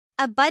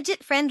a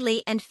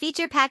budget-friendly and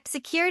feature-packed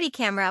security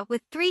camera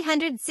with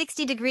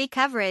 360-degree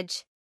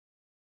coverage.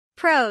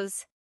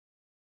 Pros.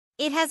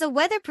 It has a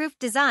weatherproof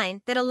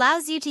design that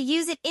allows you to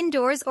use it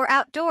indoors or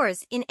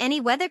outdoors in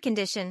any weather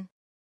condition.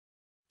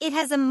 It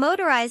has a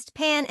motorized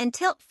pan and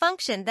tilt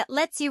function that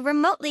lets you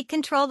remotely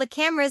control the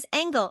camera's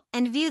angle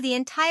and view the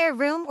entire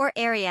room or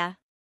area.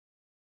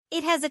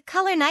 It has a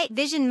color night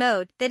vision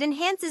mode that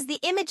enhances the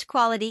image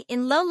quality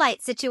in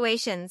low-light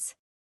situations.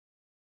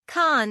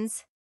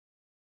 Cons.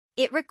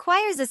 It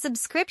requires a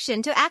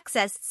subscription to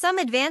access some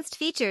advanced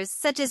features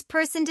such as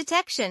person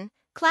detection,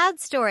 cloud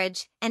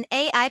storage, and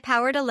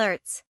AI-powered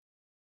alerts.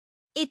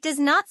 It does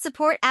not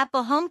support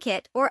Apple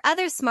HomeKit or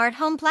other smart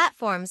home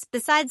platforms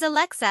besides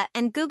Alexa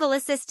and Google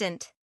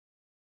Assistant.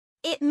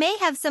 It may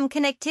have some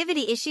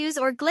connectivity issues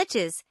or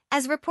glitches,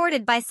 as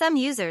reported by some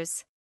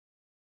users.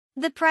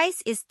 The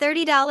price is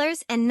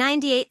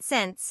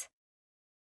 $30.98.